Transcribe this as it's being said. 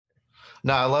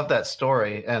No, I love that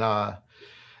story, and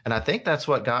I think that's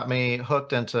what got me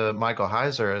hooked into Michael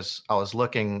Heiser. Is I was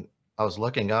looking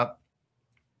up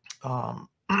um,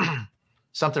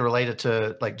 something related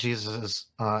to like Jesus's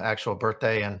actual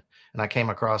birthday, and I came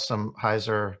across some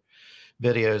Heiser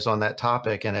videos on that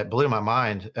topic, and it blew my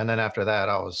mind. And then after that,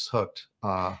 I was hooked.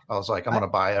 I was like, I'm I, gonna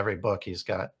buy every book he's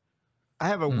got. I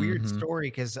have a weird Hmm. story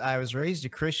because I was raised a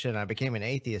Christian. I became an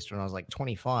atheist when I was like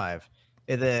 25.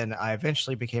 And then I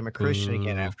eventually became a Christian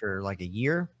again Ooh. after like a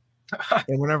year.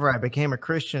 And whenever I became a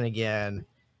Christian again,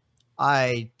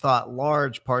 I thought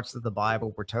large parts of the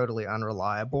Bible were totally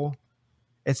unreliable.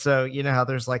 And so, you know how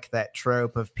there's like that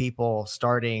trope of people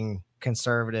starting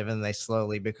conservative and they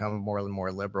slowly become more and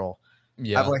more liberal. I've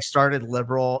Yeah. like started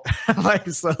liberal, like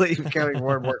slowly becoming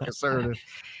more and more conservative.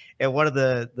 And one of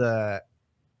the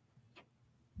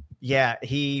yeah,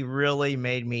 he really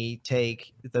made me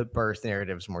take the birth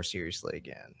narratives more seriously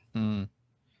again. Mm.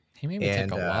 He made me take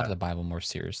And a lot of the Bible more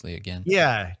seriously again.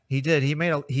 yeah, he did. He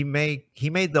made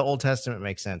the Old Testament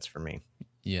make sense for me.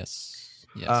 Yes.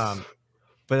 Yes.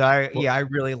 But I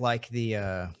really like the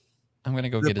I'm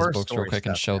gonna go the get his birth books real story quick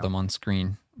and stuff show now. them on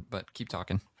screen. But keep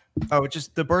talking. Oh,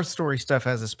 just the birth story stuff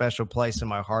has a special place in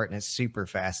my heart, and it's super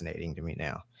fascinating to me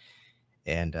now.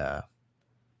 And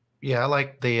Yeah, I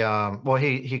like the well,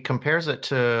 he compares it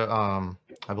to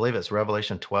I believe it's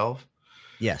Revelation 12,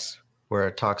 yes, where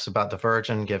it talks about the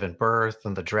virgin giving birth,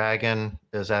 and the dragon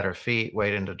is at her feet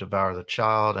waiting to devour the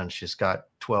child, and she's got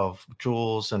 12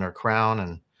 jewels in her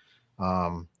crown,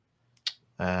 um,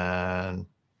 and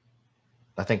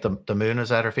I think the moon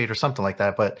is at her feet or something like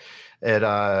that. But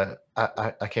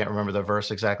I can't remember the verse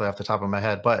exactly off the top of my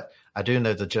head, but I do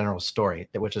know the general story,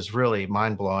 which is really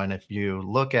mind blowing. If you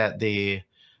look at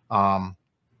um,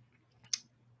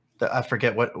 I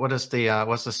forget what is the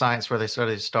what's the science where they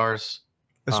study stars?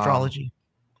 Um, astrology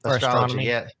or Astrology. astronomy.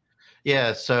 Yeah,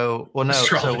 yeah. So well, no.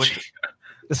 So Astrology. which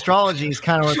Astrology is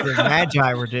kind of what the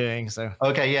Magi were doing. So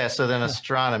Okay, yeah. So then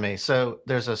astronomy. So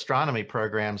there's astronomy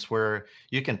programs where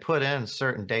you can put in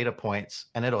certain data points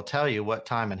and it'll tell you what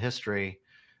time in history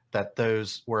that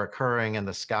those were occurring in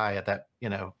the sky at that,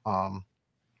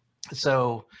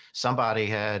 so somebody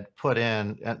had put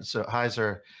in, and so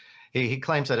Heiser, he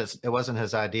claims that it wasn't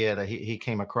his idea, that he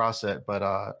came across it,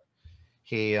 but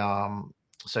he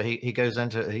so he goes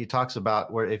into, he talks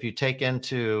about where if you take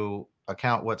into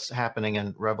account what's happening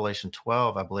in Revelation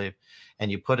 12, I believe, and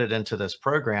you put it into this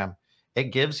program, it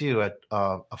gives you a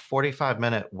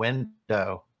 45-minute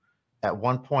window at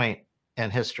one point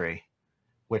in history,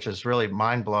 which is really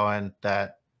mind blowing.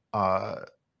 That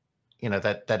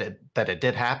that it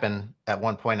did happen at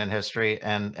one point in history,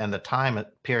 and the time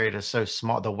period is so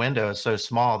small, the window is so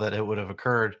small that it would have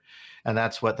occurred, and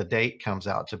that's what the date comes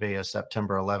out to be, is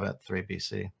September 11th, 3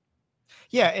 BC.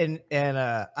 yeah, and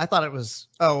I thought it was,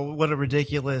 oh, what a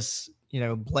ridiculous,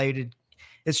 bladed.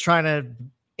 It's trying to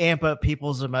amp up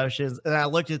people's emotions. And I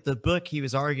looked at the book he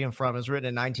was arguing from. It was written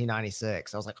in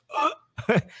 1996. I was like, oh.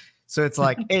 So it's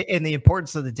like, and the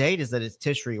importance of the date is that it's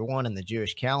Tishri 1 in the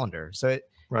Jewish calendar. So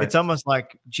Right. it's almost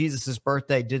like Jesus's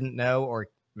birthday didn't know, or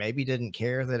maybe didn't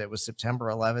care that it was September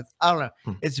 11th. I don't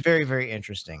know. It's very, very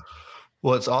interesting.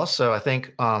 Well, it's also, I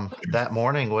think, that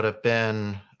morning would have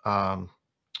been,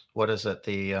 what is it?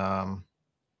 The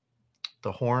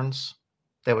horns.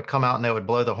 They would come out and they would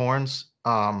blow the horns,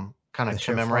 kind The of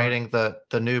shofar. commemorating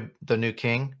the new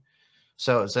king.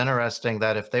 So it's interesting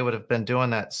that if they would have been doing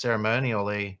that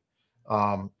ceremonially,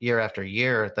 year after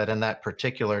year, that in that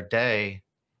particular day,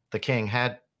 the king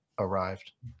had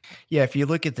arrived. Yeah, if you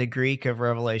look at the Greek of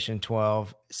Revelation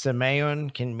 12, Simeon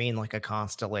can mean like a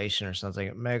constellation or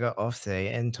something. Mega ophthe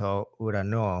ento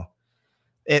urano.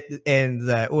 And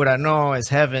the urano is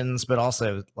heavens, but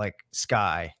also like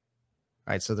sky,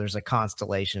 right? So there's a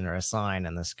constellation or a sign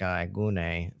in the sky.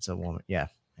 Gune, it's a woman. Yeah.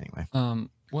 Anyway,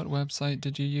 What website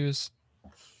did you use?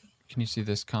 Can you see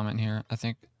this comment here? I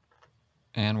think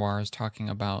Anwar is talking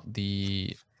about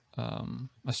the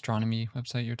astronomy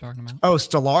website you're talking about. oh,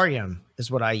 Stellarium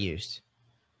is what I used.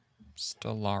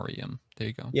 Stellarium. There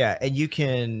you go. Yeah, and you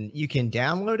can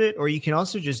download it, or you can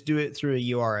also just do it through a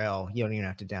URL. You don't even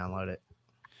have to download it.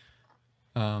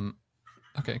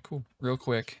 Okay, cool. Real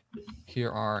quick,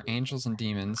 here are Angels and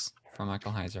Demons from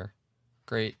Michael Heiser.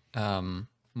 Great,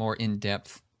 more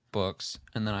in-depth books.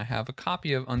 And then I have a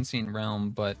copy of Unseen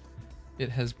Realm, but it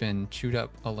has been chewed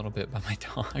up a little bit by my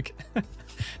dog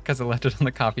because I left it on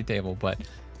the coffee table. But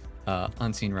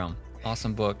Unseen Realm,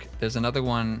 awesome book. There's another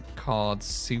one called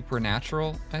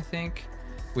Supernatural, I think,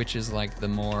 which is like the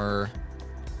more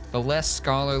the less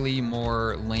scholarly,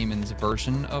 more layman's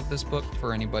version of this book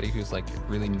for anybody who's like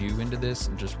really new into this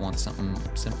and just wants something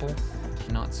simple,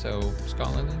 not so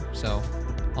scholarly. So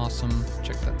awesome.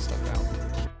 Check that stuff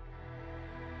out.